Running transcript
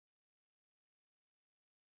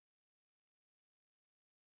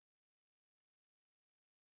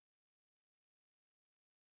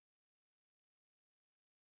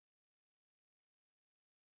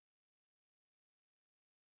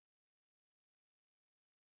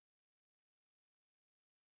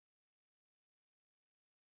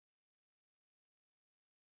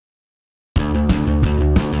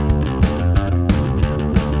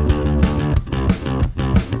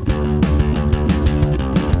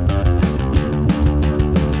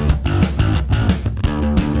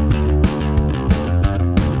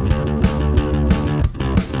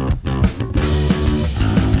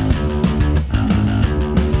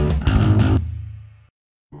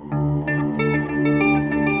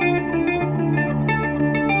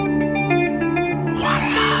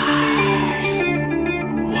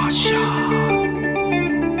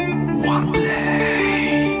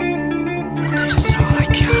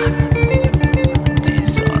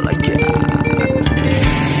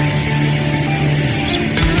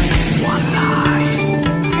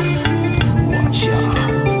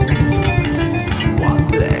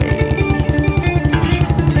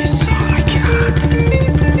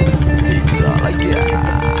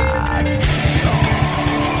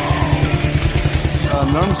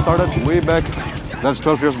started way back, that's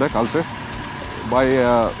 12 years back, I'll say, by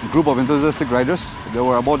a group of enthusiastic riders. There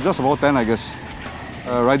were just about 10, I guess,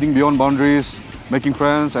 riding beyond boundaries, making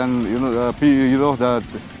friends, and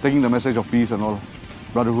taking the message of peace and all,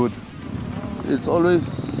 brotherhood. It's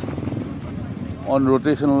always on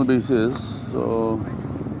rotational basis. So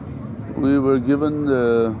we were given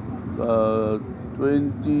the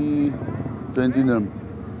 2020 NERM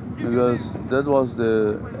because that was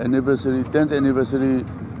the 10th anniversary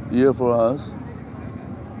year for us.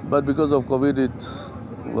 But because of COVID, it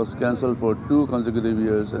was cancelled for 2 consecutive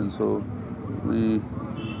years, and so we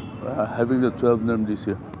are having the 12th NERM this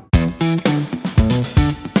year.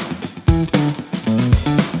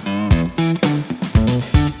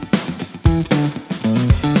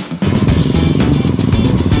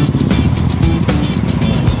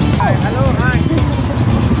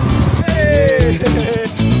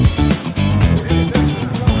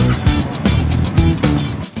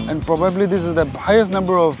 And probably this is the highest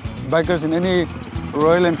number of bikers in any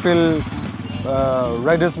Royal Enfield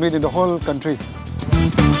riders meet in the whole country.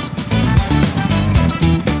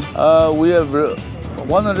 We have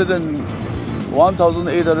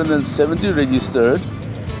 1,870 registered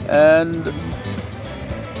and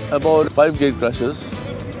about 5 gate crashes,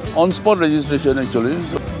 on-spot registration actually,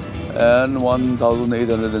 and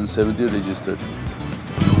 1,870 registered.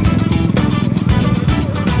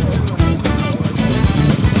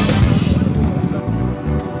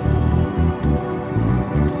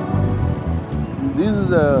 This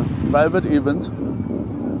is a private event,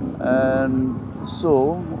 and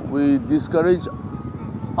so we discourage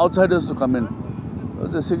outsiders to come in.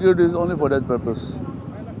 The security is only for that purpose.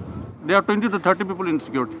 There are 20 to 30 people in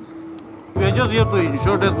security. We are just here to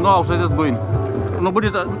ensure that no outsiders go in. Nobody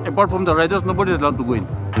is, apart from the riders, nobody is allowed to go in.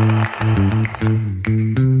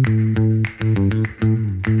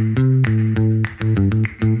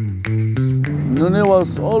 Nune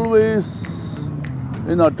was always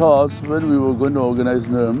in our thoughts when we were going to organize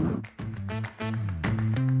NERM.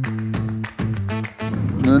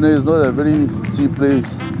 Nune is not a very cheap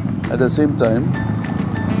place at the same time,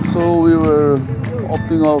 so we were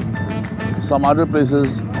opting off some other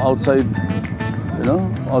places outside,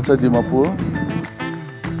 outside Dimapur.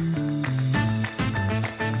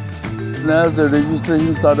 And as the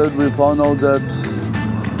registration started, we found out that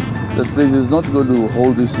that place is not going to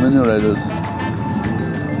hold this many riders.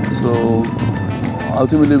 So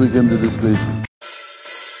ultimately we came to this place.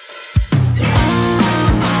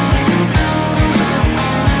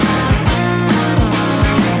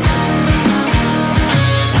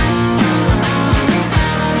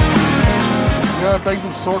 We are trying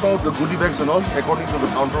to sort out the goodie bags and all according to the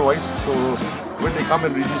counter wise. So when they come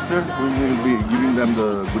and register, we will be giving them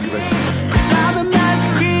the goodie bags.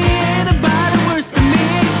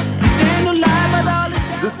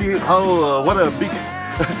 Just see how what a big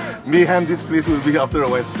mayhem this place will be after a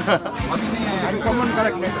while.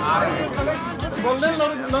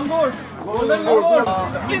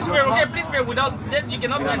 Please swear, okay? Please swear. Without that, you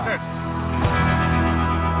cannot enter.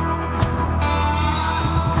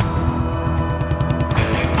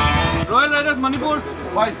 Royal Riders Manipur.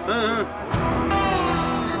 5.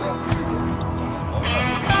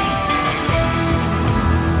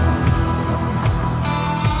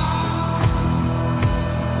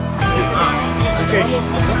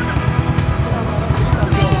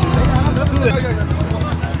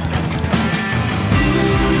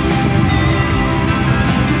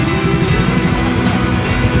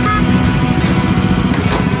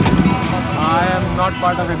 I am not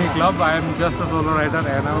part of any club. I am just a solo rider,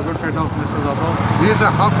 and I'm a good friend of Mr. Zabrov. He is a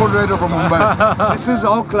hardcore rider from Mumbai. This is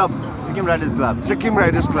our club, Sikkim Riders Club. Sikkim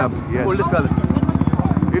Riders Club, yes. Oldest club.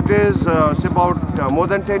 It is about more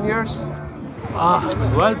than 10 years.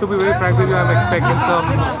 Well, to be very frank with you, I'm expecting some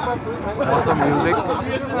awesome music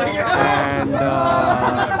and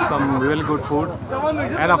some really good food.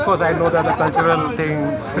 And of course, I know that the cultural thing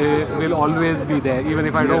will always be there, even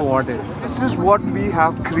if I don't want it. This is what we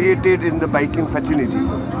have created in the biking fraternity,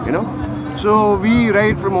 So we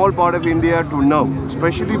ride from all part of India to now,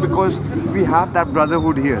 especially because we have that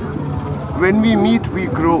brotherhood here. When we meet, we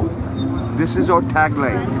grow. This is our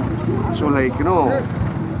tagline. So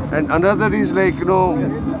and another is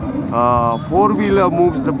four-wheeler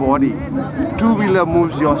moves the body, two-wheeler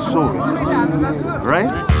moves your soul,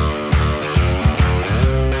 right?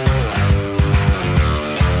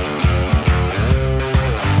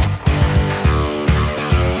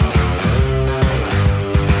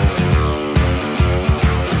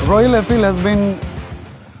 Royal Enfield has been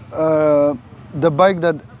the bike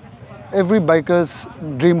that every biker's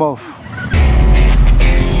dream of.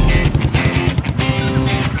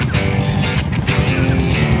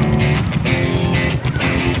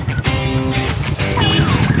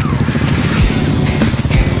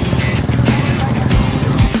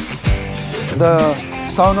 the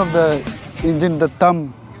sound of the engine, the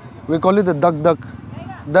thumb, we call it the duck duck.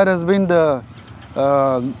 That has been the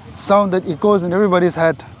sound that echoes in everybody's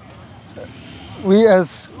head. We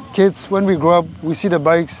as kids, when we grow up, we see the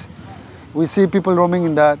bikes, we see people roaming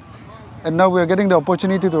in that, and now we are getting the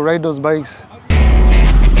opportunity to ride those bikes.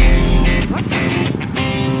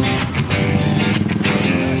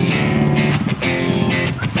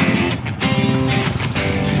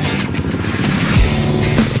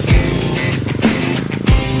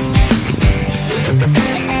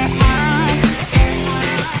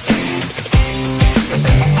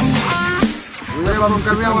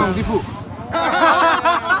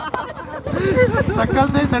 शक्ल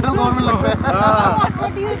से central government लगता है.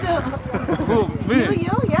 What do you do? Who? Me?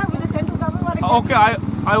 Yeah, with the central government. Okay,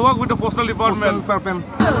 I work with the postal department.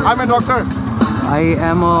 I'm a doctor. I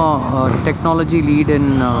am a technology lead in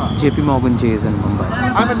JP Morgan Chase in Mumbai.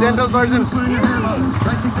 I'm a dental surgeon.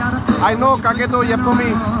 I know Kaketo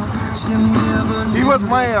Yeptomi. He was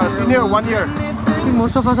my senior 1 year. I think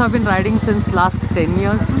most of us have been riding since last 10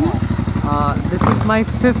 years. This is my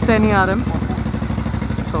 5th NERM.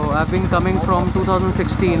 So I've been coming from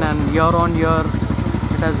 2016 and year on year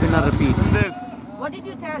it has been a repeat. What did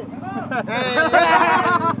you tell?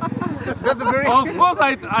 That's a very... Of course,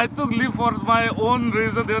 I took leave for my own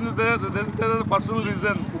reason. There's a personal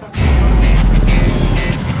reason.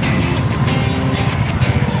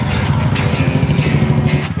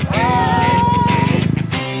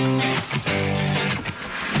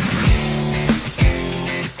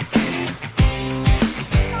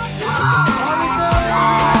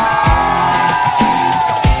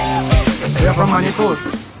 We are from Manipur.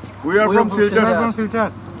 We are from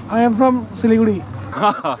Silchar. I am from Siliguri.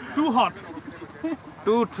 Too hot.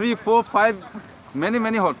 2, 3, 4, 5,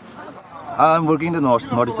 many hot. I'm working in the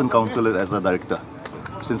Northeastern Council as a director.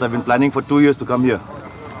 Since I've been planning for 2 years to come here.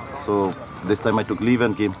 So this time I took leave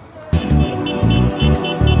and came.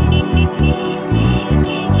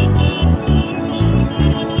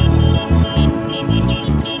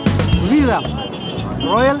 Vira,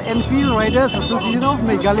 Royal Enfield Riders Association of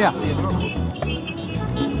Meghalaya.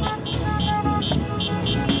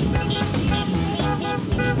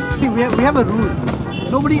 We have a rule.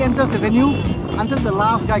 Nobody enters the venue until the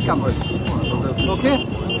last guy comes. Okay?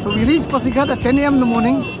 So we reached Pasighat at 10 AM in the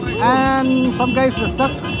morning and some guys were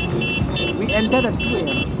stuck. We entered at 2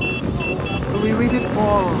 AM. So we waited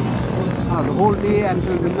for the whole day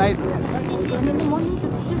until midnight. And in the morning to 2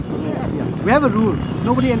 AM. Yeah. We have a rule.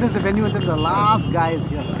 Nobody enters the venue until the last guy is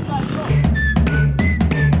here.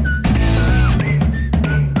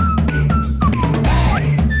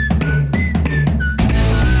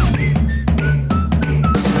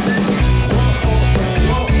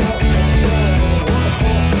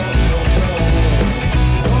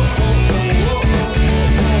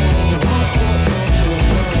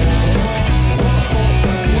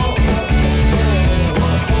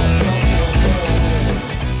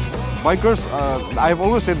 Bikers, I've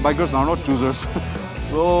always said bikers are not choosers.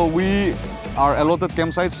 So we are allotted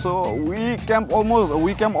campsites, so we camp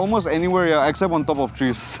almost anywhere, yeah, except on top of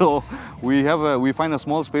trees. So we find a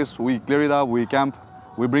small space, we clear it up, we camp,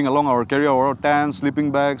 we bring along our carry-over tents,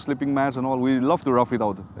 sleeping bags, sleeping mats and all. We love to rough it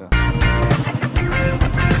out. Yeah.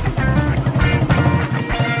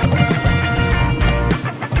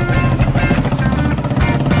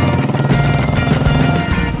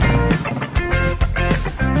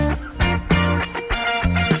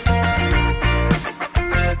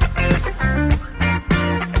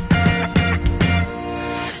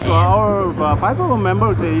 Five of our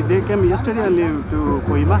members, they came yesterday only to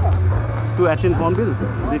Kohima to attend Hornbill.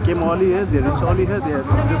 They came early here, they reached early here, they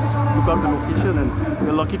just look out the location and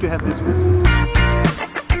we're lucky to have this place.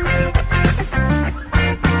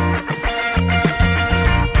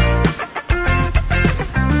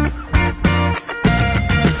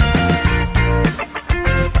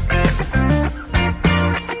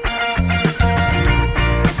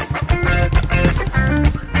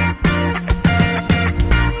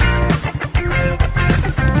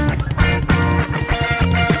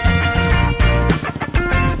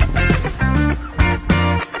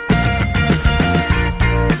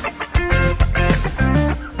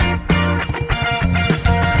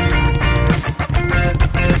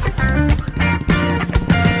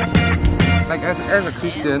 As a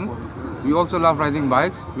Christian, we also love riding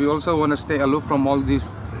bikes. We also want to stay aloof from all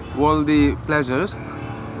these worldly pleasures,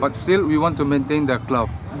 but still we want to maintain their club.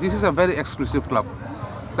 This is a very exclusive club.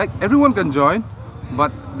 Like everyone can join,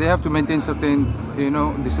 but they have to maintain certain,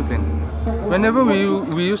 discipline. Whenever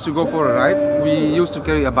we used to go for a ride, we used to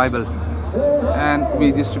carry a Bible, and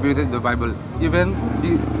we distributed the Bible. Even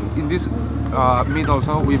in this meet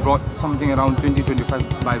also. We brought something around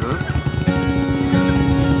 20-25 riders.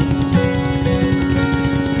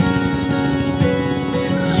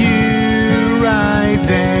 You ride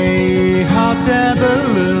a hot air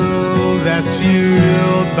balloon that's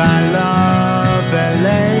fueled by love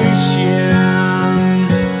elation.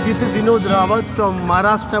 This is Vinod Rawat from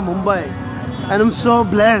Maharashtra, Mumbai, and I'm so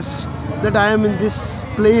blessed that I am in this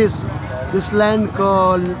place, this land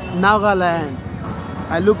called Nagaland.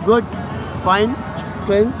 I look good, fine,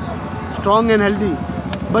 strong and healthy,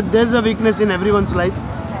 but there's a weakness in everyone's life.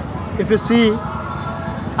 If you see,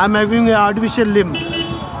 I'm having an artificial limb.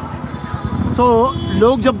 So,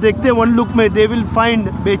 लोग जब देखते हैं one look में, they will find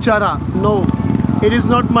बेचारा. No, it is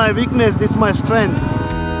not my weakness, this is my strength.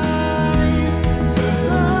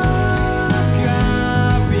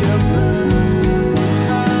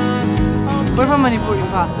 We're from Manipur,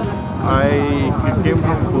 Imphal. I came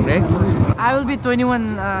from Pune. I will be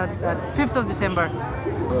 21 5th of December.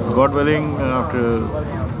 God willing, after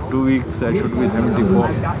 2 weeks I should be 74.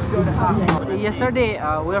 Yesterday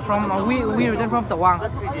we returned from Tawang.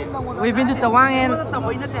 We've been to Tawang and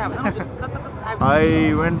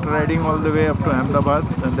I went riding all the way up to Ahmedabad,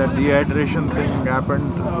 and that dehydration thing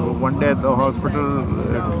happened. One day at the hospital,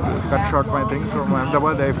 cut short my thing. From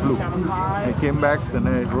Ahmedabad I flew. I came back, then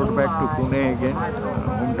I rode back to Pune again,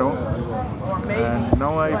 hometown. And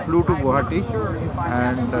now I flew to Guwahati,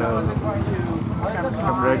 and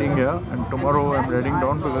I'm riding here. And tomorrow I'm riding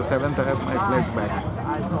down because 7th I have my flight back.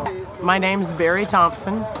 My name's Barry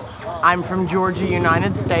Thompson. I'm from Georgia,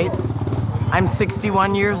 United States. I'm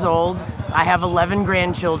 61 years old. I have 11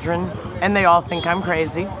 grandchildren, and they all think I'm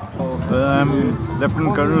crazy. I'm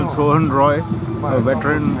Lieutenant Colonel Sohan Roy, a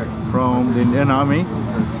veteran from the Indian Army.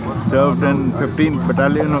 Served in 15th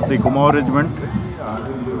Battalion of the Kumaon Regiment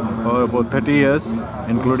for about 30 years,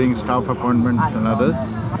 including staff appointments and others.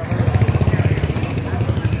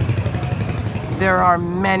 There are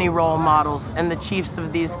many role models, and the chiefs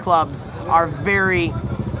of these clubs are very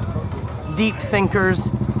deep thinkers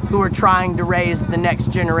who are trying to raise the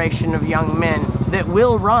next generation of young men that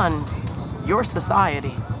will run your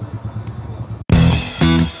society.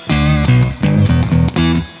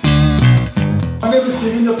 My name is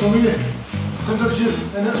Kevin Tomiye, Central Chief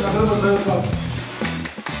in Nagaland Motorcycle Club.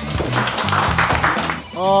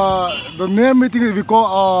 The NERM meeting we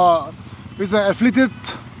call is an affiliated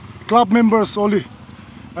club members only,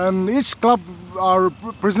 and each club are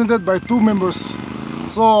represented by 2 members.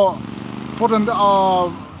 So for the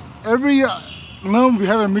every NERM we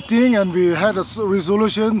have a meeting and we had a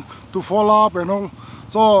resolution to follow up and all.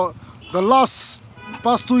 So the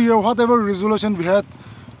past 2 years, whatever resolution we had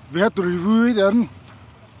to review it, and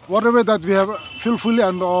whatever that we have fulfilled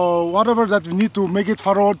and whatever that we need to make it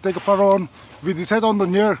forward, take it forward, we decide on the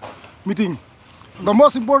NERM meeting. The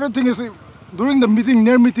most important thing is during the meeting,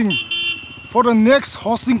 NERM meeting, for the next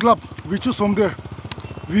hosting club, we choose from there.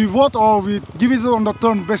 We vote or we give it on the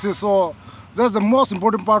turn basis. So that's the most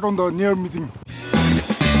important part on the NERM meeting.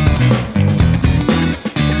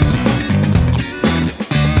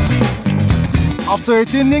 After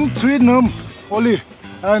attending 3 NERM only,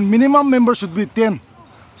 and minimum member should be 10.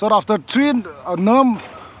 So after 3 NERM,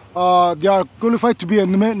 they are qualified to be a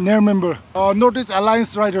NERM member. Northeast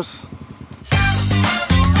Alliance Riders.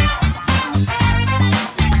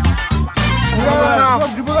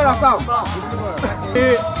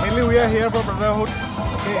 Mainly we are here for brotherhood.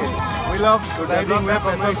 We love riding, we have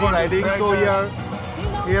passion for riding, so we are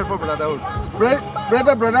here for brotherhood. Spread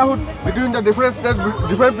the brotherhood between the different states,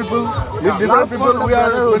 different people. With different people, we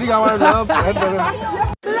are spreading our love and brotherhood.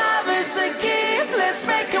 Love is a gift, let's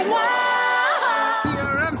make it one.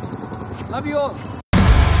 love you all.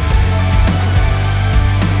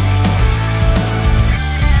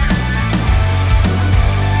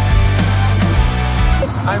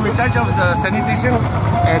 I'm in charge of the sanitation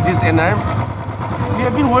at this NERM. We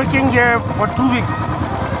have been working here for 2 weeks,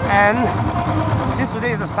 and since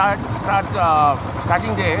today is the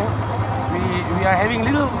starting day, we are having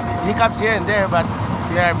little hiccups here and there, but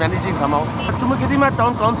we are managing somehow. Chumakirima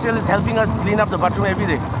Town Council is helping us clean up the bathroom every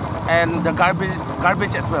day, and the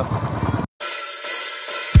garbage as well.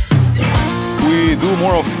 We do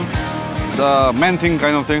more of the man thing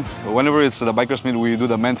kind of thing. Whenever it's the bikers meet, we do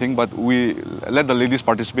the man thing, but we let the ladies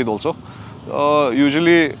participate also.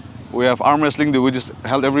 Usually we have arm wrestling, which is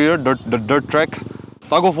held every year, the dirt track,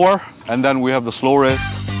 tug of war, and then we have the slow race.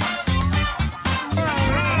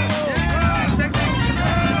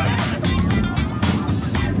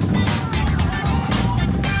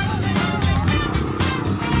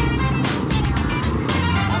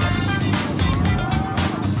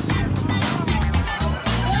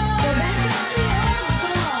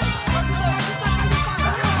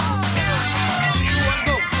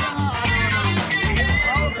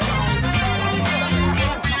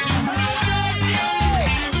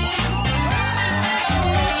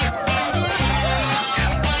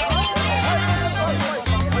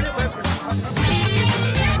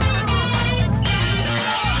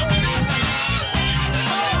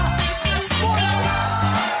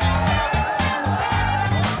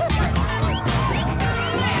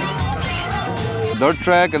 dirt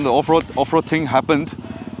track and the off-road thing happened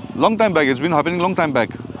long time back. It's been happening long time back.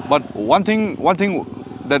 But one thing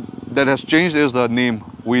that has changed is the name.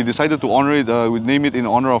 We decided to honor it. We name it in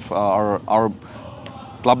honor of our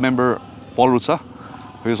club member Paul Rutsa,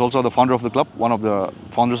 who is also the founder of the club, one of the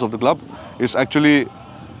founders of the club. It's actually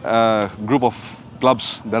a group of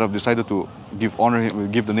clubs that have decided to give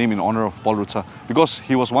the name in honor of Paul Rutsa, because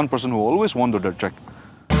he was one person who always won the dirt track.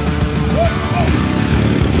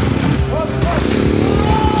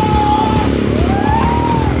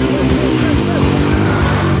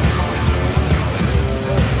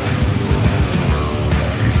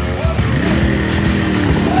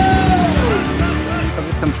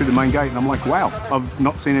 Come through the main gate and I'm like, wow, I've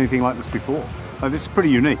not seen anything like this before. This is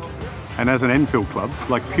pretty unique. And as an Enfield club,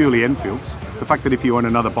 like purely Enfields, the fact that if you own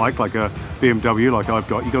another bike like a BMW like I've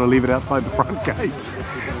got, you've got to leave it outside the front gate.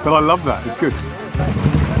 But I love that, it's good.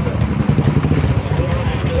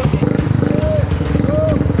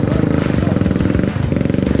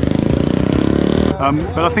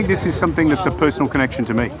 But I think this is something that's a personal connection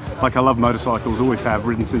to me. Like, I love motorcycles, always have,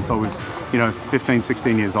 ridden since I was, 15,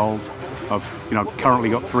 16 years old. I've, currently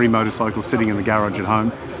got 3 motorcycles sitting in the garage at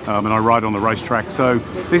home, and I ride on the racetrack. So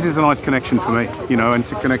this is a nice connection for me, and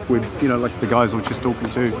to connect with, like the guys I was just talking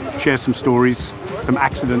to, share some stories, some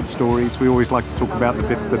accident stories. We always like to talk about the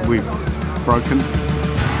bits that we've broken.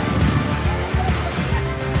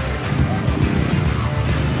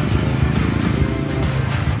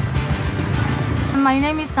 My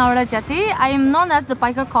name is Naura Jati. I am known as the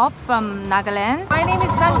biker cop from Nagaland. My name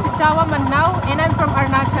is Nang Sichawa Mannau and I'm from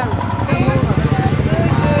Arunachal.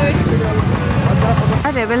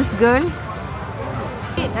 Rebels girl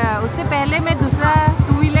उससे पहले मैं दूसरा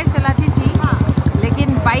 2 wheeler चलाती थी, लेकिन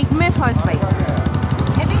bike में first bike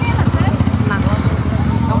ना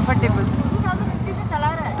comfortable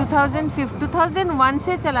 2001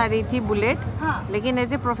 से चला रही थी बुलेट, लेकिन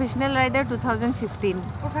as a professional rider 2015।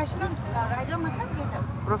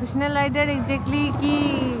 Professional rider exactly की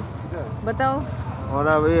बताओ। और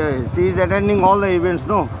अभी she is attending all the events,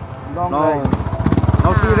 no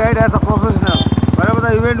now she ride as a professional. Wherever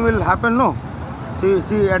the event will happen, no,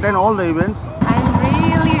 she attend all the events. I'm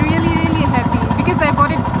really happy because I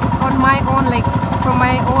bought it on my own, like from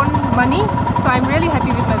my own money. So I'm really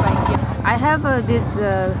happy with my bike. I have this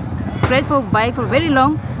craze for bike for very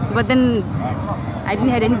long, but then I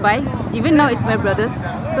didn't have any bike. Even now it's my brother's.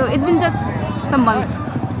 So it's been just some months.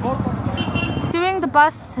 During the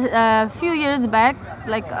past few years back,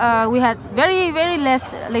 like we had very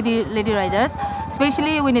less lady riders,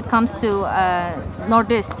 especially when it comes to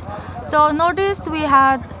Northeast. So Northeast, we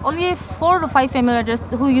had only 4 to 5 family riders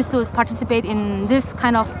who used to participate in this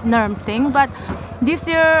kind of NERM thing. But this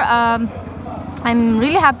year, I'm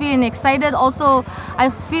really happy and excited. Also, I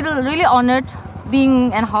feel really honored being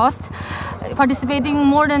a host, participating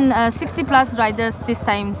more than 60 plus riders this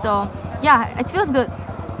time. So yeah, it feels good.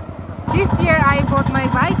 This year I bought my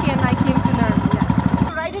bike and I came to NERM.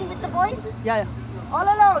 Yeah. Riding with the boys? Yeah. All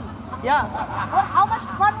alone? Yeah. How much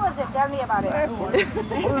fun was it? Tell me about it.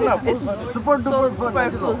 It's super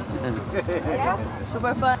fun. Yeah?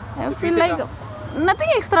 Super fun. I feel like nothing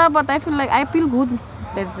extra, but I feel good.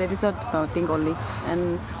 That is a thing only.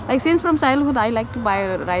 And like since from childhood, I like to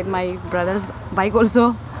ride my brother's bike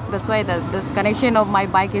also. That's why this connection of my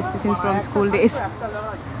bike is since from school days.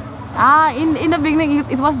 In the beginning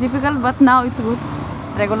it was difficult, but now it's good,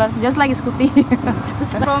 regular, just like scooty.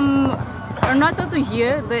 From Arunachal to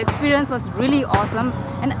here, the experience was really awesome,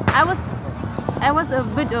 and I was a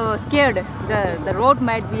bit scared. The road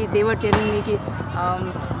might be, they were telling me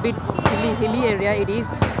bit hilly area it is,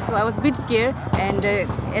 so I was a bit scared, and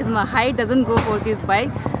as my height doesn't go for this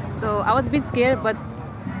bike, so I was a bit scared, but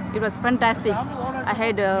it was fantastic. I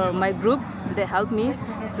had my group, they helped me,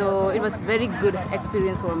 so it was very good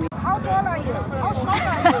experience for me. How tall are you? How short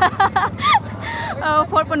are you?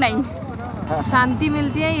 4.9. शांति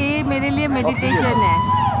मिलती है, ये मेरे लिए meditation है।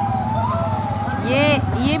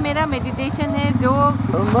 ये मेरा meditation है, जो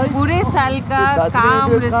पूरे साल का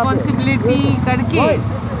काम रिस्पॉन्सिबिलिटी करके,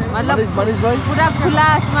 मतलब पूरा खुला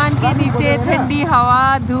आसमान के नीचे, ठंडी हवा,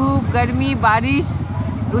 धूप, गर्मी, बारिश,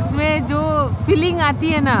 उसमें जो फीलिंग आती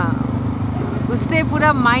है ना, उससे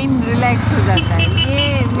पूरा माइंड रिलैक्स हो जाता है। ये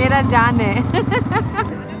मेरा जान है।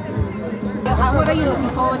 What are you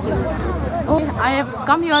looking forward to? I have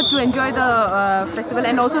come here to enjoy the festival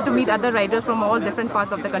and also to meet other riders from all different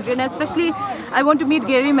parts of the country, and especially I want to meet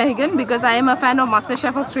Gary Mehigan because I am a fan of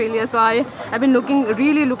MasterChef Australia, so I've been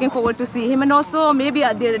really looking forward to see him, and also maybe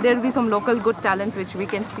there will be some local good talents which we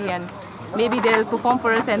can see, and maybe they'll perform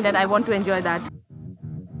for us, and then I want to enjoy that.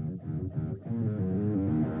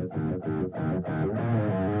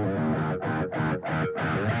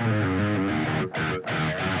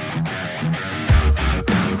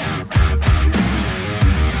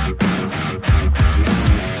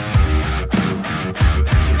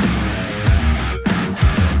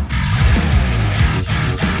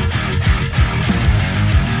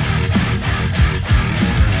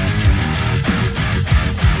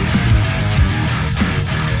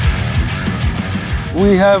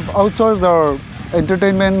 We have outsourced our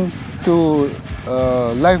entertainment to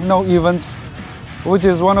Live Now events, which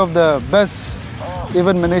is one of the best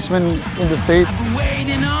event management in the state.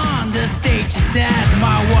 Waiting on the stage is at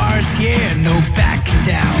my war's here, no backing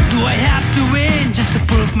down. Do I have to win just to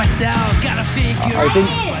prove myself? Gotta figure I think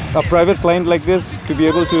a private client like this, to be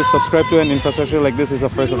able to subscribe to an infrastructure like this, is a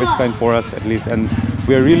first of its kind for us at least, and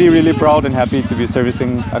we are really, really proud and happy to be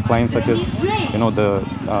servicing a client such as, you know, the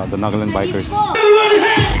Nagaland bikers.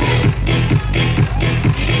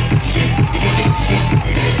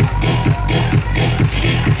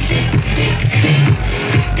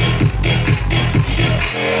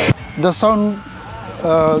 The sound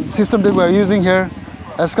system that we are using here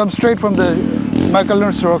has come straight from the Michael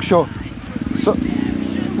Learns Rock Show. So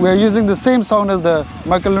we are using the same sound as the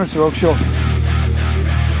Michael Learns Rock Show.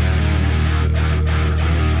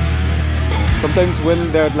 Sometimes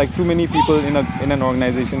when there are like too many people in an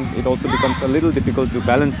organization, it also becomes a little difficult to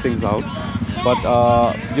balance things out. But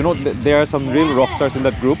you know, there are some real rock stars in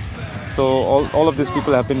that group. So all of these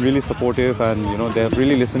people have been really supportive, and you know, they have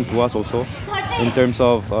really listened to us also in terms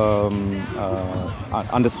of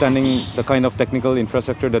understanding the kind of technical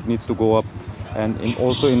infrastructure that needs to go up, and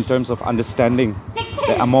also in terms of understanding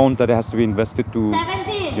the amount that has to be invested to,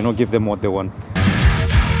 you know, give them what they want.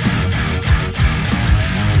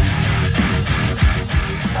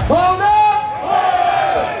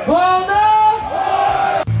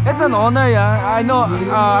 It's an honor, yeah. I know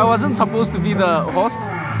I wasn't supposed to be the host.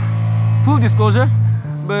 Full disclosure,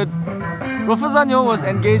 but Rofazanyo was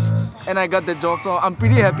engaged and I got the job, so I'm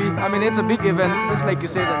pretty happy. I mean, it's a big event, just like you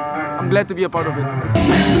said, and I'm glad to be a part of it.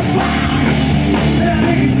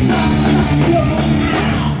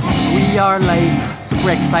 We are like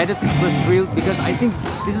super excited, super thrilled, because I think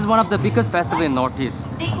this is one of the biggest festivals in Northeast.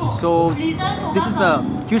 So this is a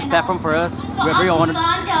huge platform for us. We're very honored.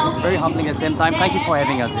 It's very humbling at the same time. Thank you for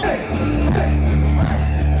having us.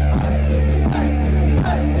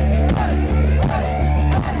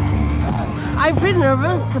 I'm pretty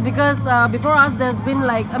nervous because before us there's been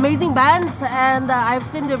like amazing bands, and I've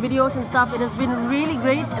seen their videos and stuff. It has been really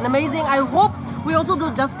great and amazing. I hope we also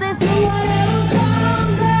do justice.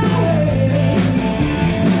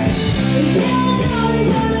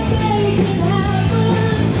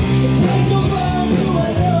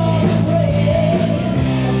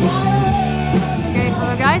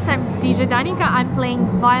 Guys, I'm DJ Danica. I'm playing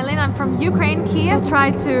violin. I'm from Ukraine, Kiev.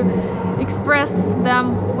 Tried to express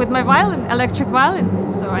them with my violin, electric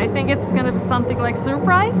violin. So I think it's gonna be something like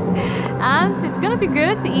surprise, and it's gonna be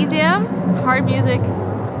good. EDM, hard music.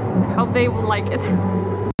 Hope they will like it.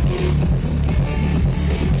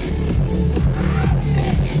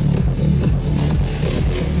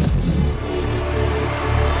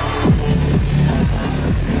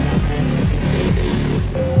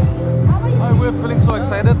 We're feeling so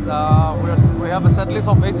excited. We have a set list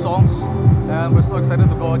of 8 songs, and we're so excited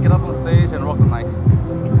to go get up on stage and rock the night.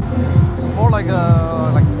 It's more like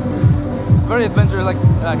it's very adventurous.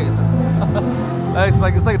 It's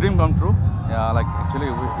like a dream come true. Yeah, like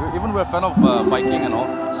actually, we're a fan of biking and all,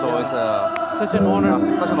 so it's such an honor.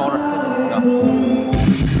 It's such an honor. Yeah.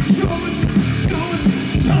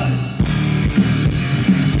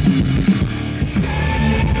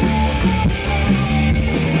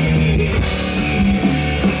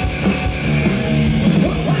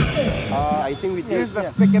 This is the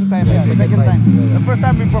second time. Yeah, the second time. The first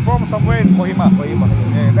time we performed somewhere in Kohima.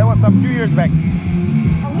 Yeah, that was a few years back.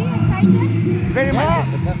 Are we excited? Very much.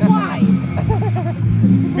 Why?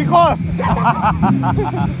 Because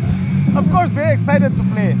of course, very excited to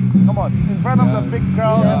play. Come on, in front of the big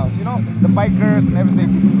crowds, you know, the bikers and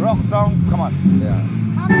everything. Rock songs, come on.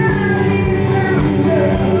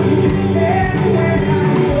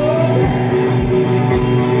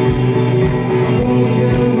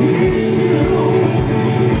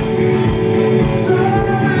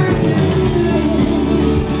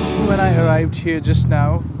 When I arrived here just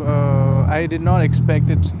now, I did not expect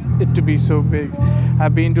it to be so big.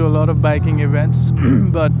 I've been to a lot of biking events,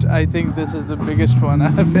 but I think this is the biggest one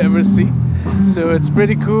I've ever seen. So it's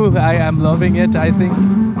pretty cool. I am loving it. I think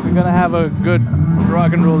we're gonna have a good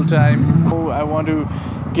rock and roll time. I want to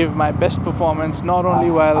give my best performance, not only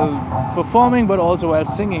while performing but also while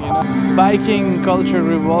singing, you know. Biking culture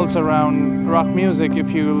revolves around rock music.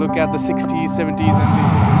 If you look at the 60s, 70s and the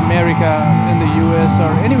America, in the US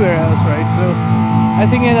or anywhere else, right? So I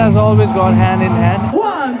think it has always gone hand in hand.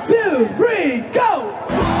 1, 2, 3, go!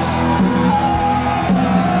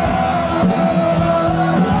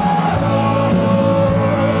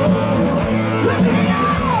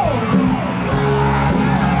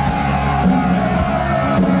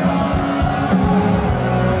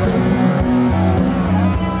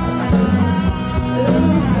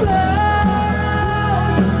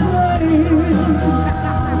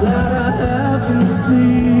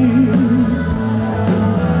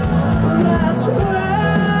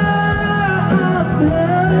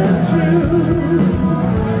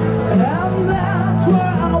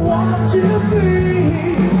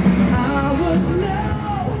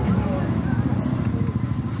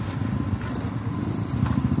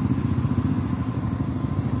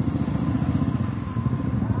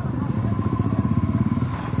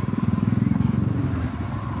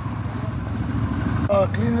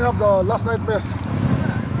 cleaning up the last night mess.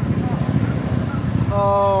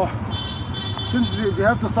 Since we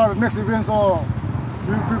have to start the next event, so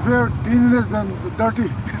we prefer cleanliness than dirty.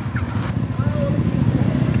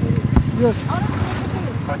 Yes.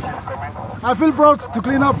 I feel proud to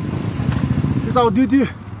clean up. It's our duty,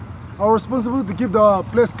 our responsibility to keep the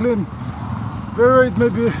place clean. Wherever it may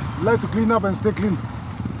be, like to clean up and stay clean.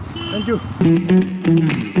 Thank you.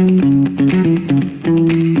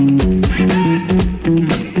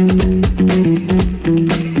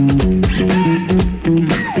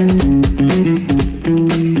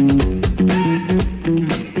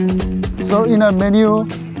 So in our menu,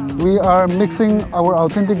 we are mixing our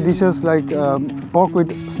authentic dishes like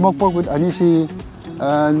smoked pork with anishi,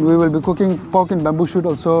 and we will be cooking pork in bamboo shoot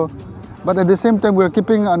also. But at the same time, we are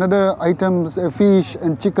keeping another items, fish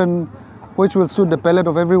and chicken, which will suit the palate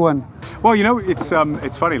of everyone. Well, you know, it's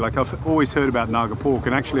funny, like I've always heard about Naga pork,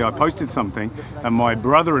 and actually I posted something, and my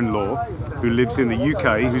brother-in-law, who lives in the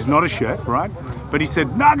UK, who's not a chef, right? But he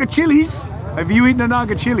said, Naga chilies? Have you eaten a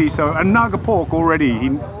Naga chili? So, a Naga pork already, he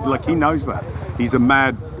knows that. He's a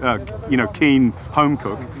mad, keen home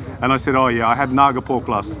cook. And I said, oh yeah, I had Naga pork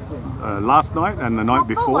last night and the night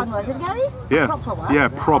before. Was it, Gary? Yeah, Proper one? yeah,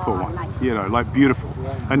 proper one. Nice. You know, like beautiful.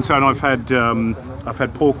 And so I've had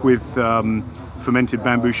pork with fermented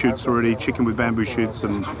bamboo shoots already, chicken with bamboo shoots,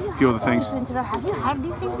 and a few other things. Have you had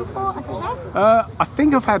these things before as a chef? I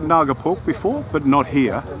think I've had Naga pork before, but not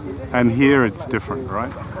here. And here it's different,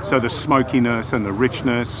 right? So the smokiness and the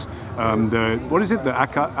richness. What is it? The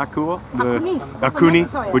akuni,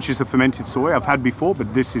 which is the fermented soy. I've had before,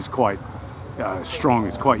 but this is quite strong.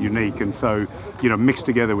 It's quite unique, and so mixed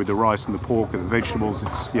together with the rice and the pork and the vegetables,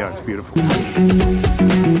 it's beautiful.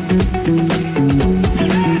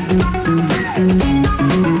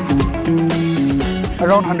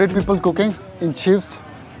 Around 100 people cooking in shifts.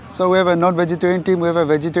 So we have a non-vegetarian team, we have a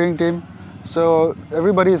vegetarian team. So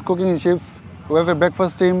everybody is cooking in shift. We have a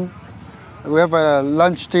breakfast team, we have a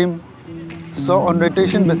lunch team. So on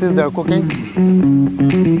rotation basis they are cooking.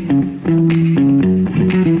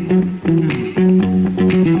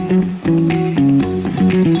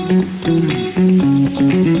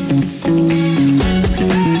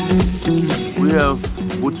 We have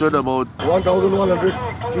butchered about 1,100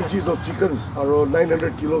 kgs of chickens, around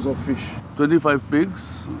 900 kilos of fish. 25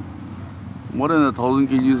 pigs, more than 1,000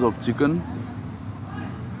 kgs of chicken,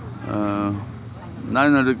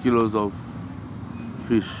 900 kilos of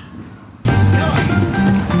fish.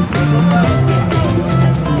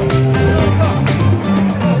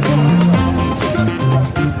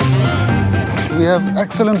 We have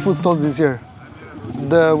excellent food stalls this year.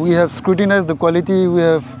 We have scrutinized the quality, we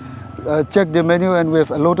have checked the menu, and we have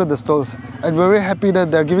allotted the stalls. And we're very happy that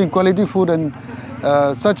they're giving quality food and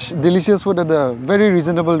such delicious food at the very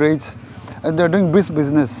reasonable rates, and they're doing brisk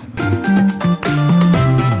business.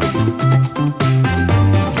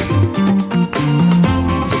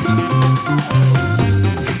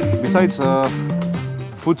 Besides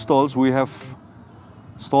food stalls, we have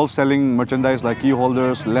stalls selling merchandise like key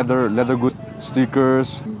holders, leather goods,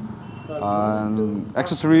 stickers, and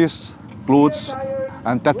accessories, clothes,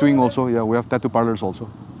 and tattooing also. Yeah, we have tattoo parlors also.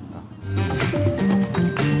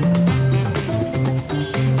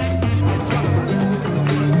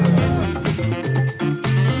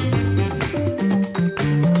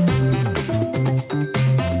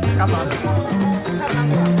 Come on.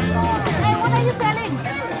 Hey, what are you selling?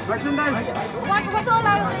 Merchandise. What all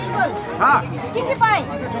are available? Kiki pie.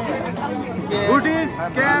 Hoodies,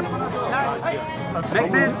 caps,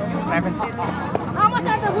 magnets. How much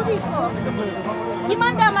are the hoodies for?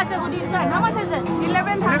 Gimana masa hoodies kan? How much is it?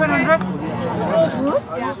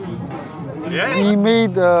 1,100. Yes. We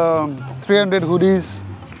made 300 hoodies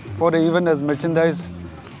for the event as merchandise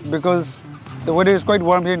because the weather is quite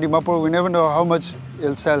warm here in Dimapur. We never know how much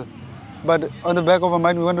it'll sell. But on the back of our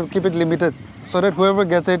mind, we want to keep it limited so that whoever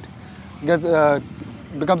gets it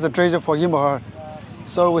becomes a treasure for him or her.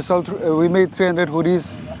 So we made 300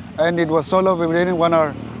 hoodies and it was sold out within 1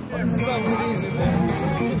 hour.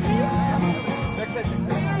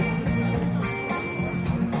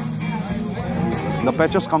 The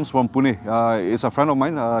patches comes from Pune. He's a friend of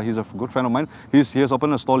mine. He's a good friend of mine. He has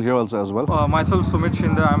opened a stall here also as well. Myself, Sumit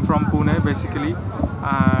Shinde. I'm from Pune basically,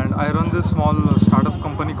 and I run this small startup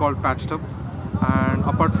company called Patched Up. And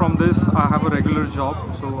apart from this, I have a regular job.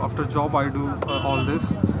 So after job, I do all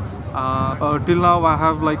this. Till now, I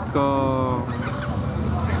have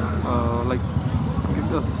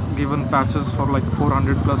given patches for like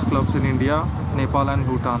 400 plus clubs in India, Nepal, and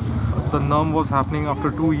Bhutan. The NERM was happening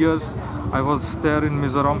after 2 years. I was there in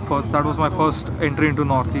Mizoram first. That was my first entry into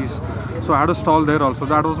Northeast. So I had a stall there also.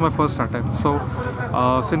 That was my first attempt. So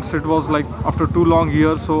since it was like after 2 long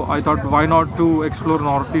years, so I thought why not to explore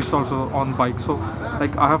Northeast also on bike. So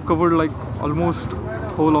like I have covered like almost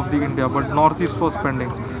whole of the India, but Northeast was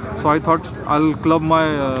pending. So I thought I'll club my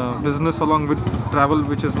business along with travel,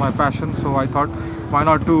 which is my passion. So I thought why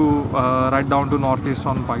not to ride down to Northeast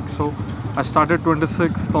on bike. So I started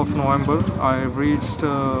 26th of November.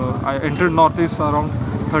 I entered Northeast around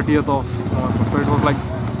 30th of November. So it was like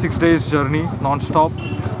 6 days journey, non-stop.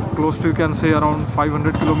 Close to, you can say, around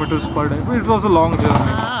 500 kilometers per day. It was a long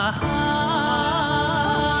journey.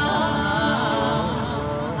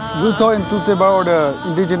 Zuto in Tutseba, or the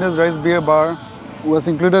indigenous rice beer bar, was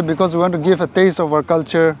included because we want to give a taste of our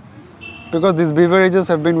culture, because these beverages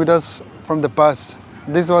have been with us from the past.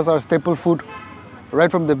 This was our staple food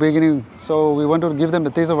right from the beginning, so we want to give them a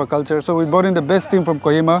taste of our culture. So we brought in the best team from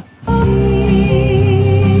Kohima.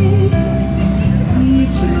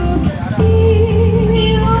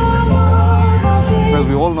 As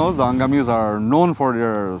we all know, the Angamis are known for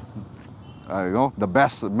their,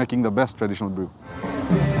 making the best traditional brew.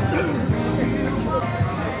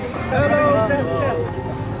 Hello, stand.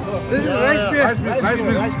 This is rice beer.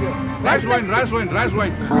 Rice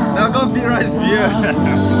wine. Now go be rice beer.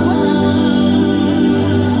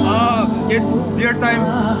 It's beer time.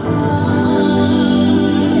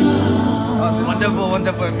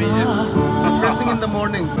 Wonderful, amazing. First thing in the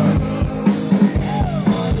morning.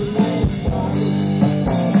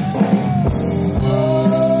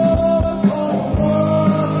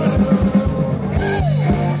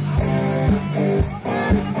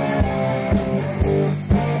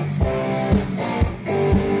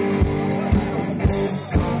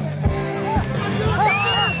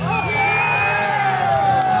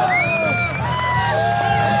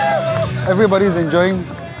 Everybody is enjoying,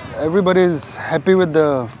 everybody is happy with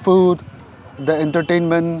the food, the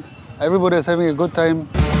entertainment, everybody is having a good time.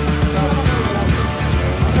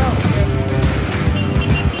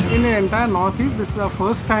 In the entire Northeast, this is our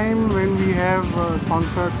first time when we have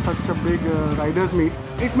sponsored such a big riders meet.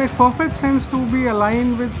 It makes perfect sense to be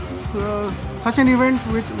aligned with such an event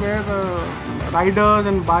where riders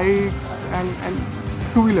and bikes and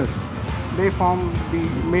two-wheelers, they form the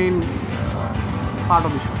main part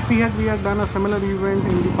of the show. We had done a similar event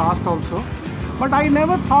in the past also, but I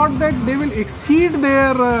never thought that they will exceed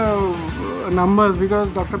their numbers,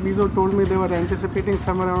 because Dr. Bizo told me they were anticipating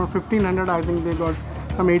somewhere around 1500. I think they got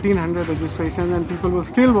some 1800 registrations, and people were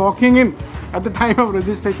still walking in at the time of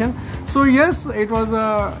registration. So yes, it was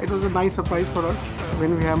a nice surprise for us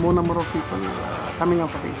when we have more number of people coming up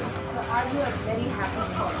for the event. So are you a very happy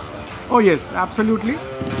sponsor? Oh yes, absolutely.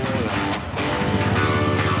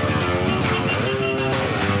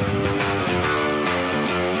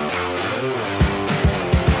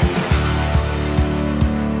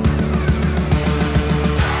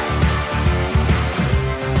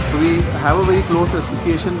 We have a very close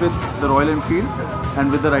association with the Royal Enfield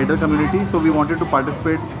and with the rider community, so we wanted to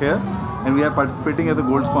participate here, and we are participating as a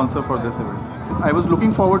gold sponsor for this event. I was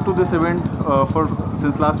looking forward to this event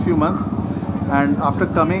since last few months, and after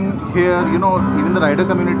coming here, even the rider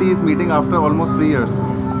community is meeting after almost 3 years,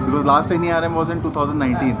 because last NERM was in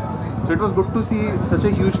 2019. So it was good to see such a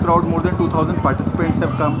huge crowd. More than 2000 participants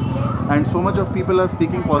have come, and so much of people are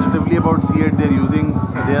speaking positively about C8.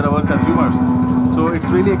 They are our consumers. So it's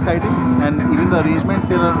really exciting, and even the arrangements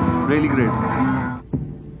here are really great.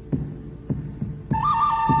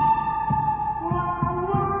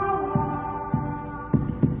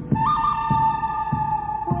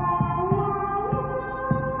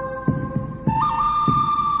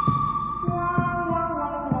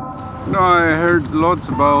 No, I heard lots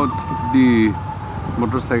about the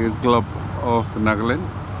motorcycle club of Nagaland,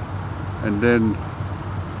 and then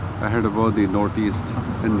I heard about the Northeast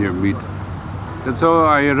and their meet. That's how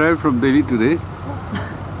I arrived from Delhi today,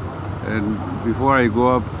 and before I go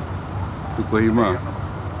up to Kohima,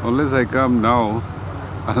 unless I come now,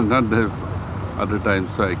 I'll not have other times,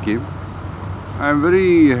 so I came. I'm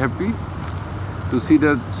very happy to see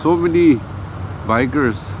that so many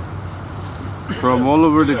bikers from all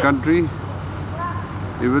over the country,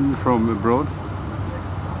 even from abroad,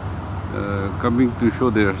 coming to show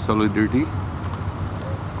their solidarity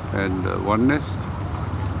and oneness.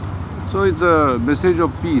 So it's a message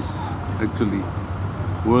of peace, actually,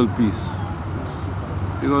 world peace.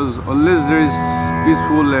 Because unless there is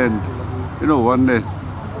peaceful and oneness,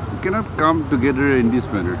 we cannot come together in this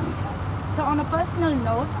manner. So on a personal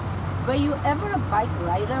note, were you ever a bike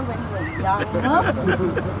rider when you were young?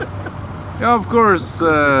 Yeah, of course,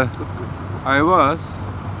 I was.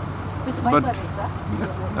 Which bike but, was it,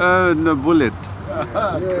 sir? No, Bullet.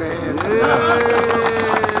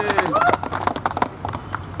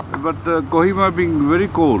 but Kohima being very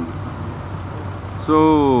cold,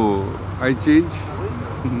 so I changed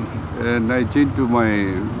and I changed to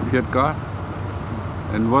my Fiat car.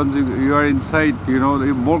 And once you are inside, you know,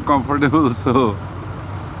 you're more comfortable. So,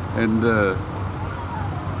 and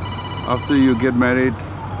after you get married,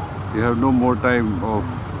 you have no more time of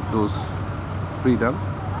those freedom.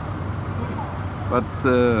 But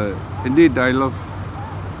indeed, I love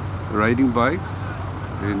riding bikes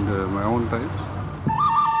in my own times.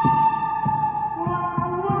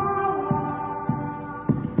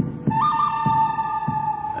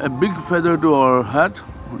 A big feather to our hat,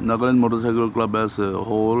 Nagaland Motorcycle Club as a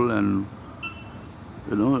whole, and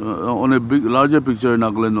you know, on a larger picture,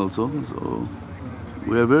 Nagaland also. So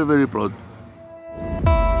we are very, very proud.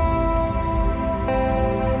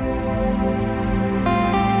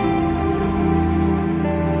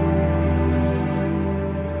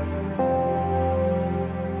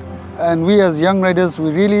 And we as young riders, we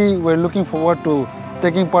really were looking forward to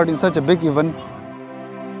taking part in such a big event.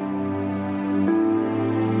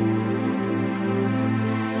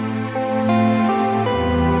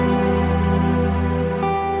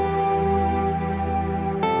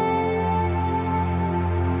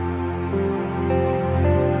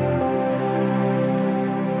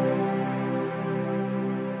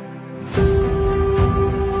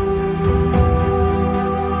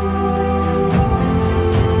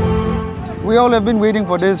 We all have been waiting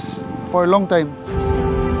for this for a long time.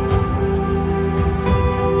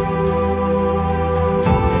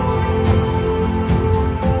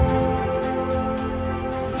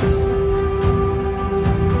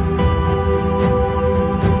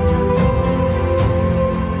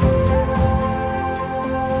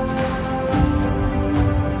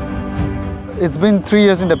 It's been 3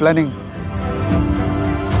 years in the planning.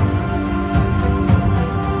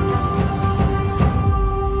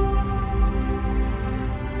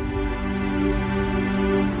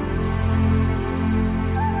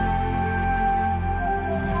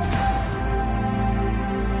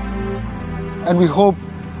 And we hope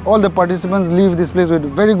all the participants leave this place with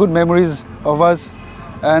very good memories of us,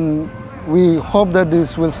 and we hope that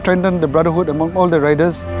this will strengthen the brotherhood among all the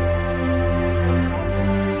riders.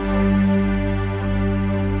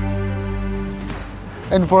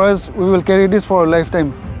 And for us, we will carry this for a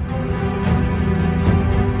lifetime.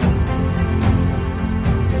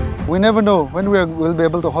 We never know when we will be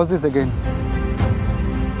able to host this again.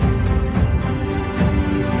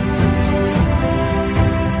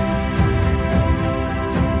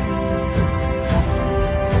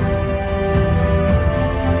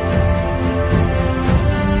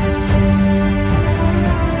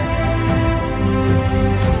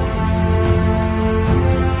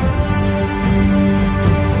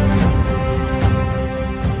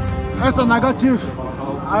 As a Naga chief,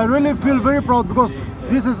 I really feel very proud because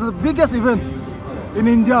this is the biggest event in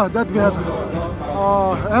India that we have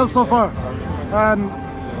held so far. And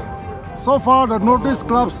so far the Northeast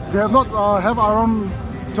clubs, they have not have around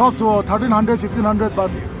 12 to 1300, 1500,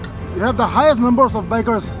 but we have the highest numbers of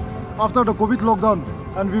bikers after the COVID lockdown.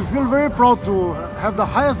 And we feel very proud to have the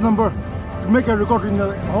highest number to make a record in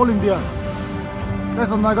the whole India.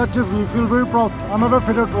 As a Naga chief, we feel very proud. Another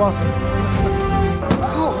feather to us.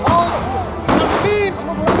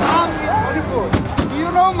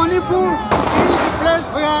 You know, Manipur is the place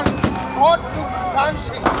where God took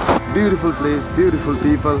dancing. Beautiful place, beautiful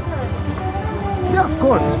people. Yeah, of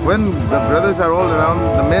course. When the brothers are all around,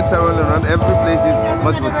 the mates are all around, every place is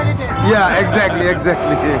much more. Yeah, exactly.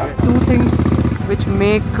 Two things which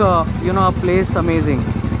make you know, a place amazing.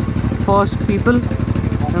 First, people.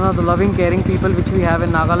 You know, the loving, caring people which we have in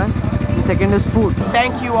Nagaland. And second is food.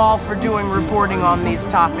 Thank you all for doing reporting on these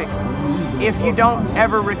topics. If you don't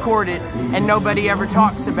ever record it and nobody ever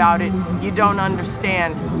talks about it, you don't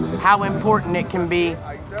understand how important it can be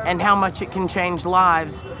and how much it can change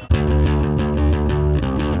lives.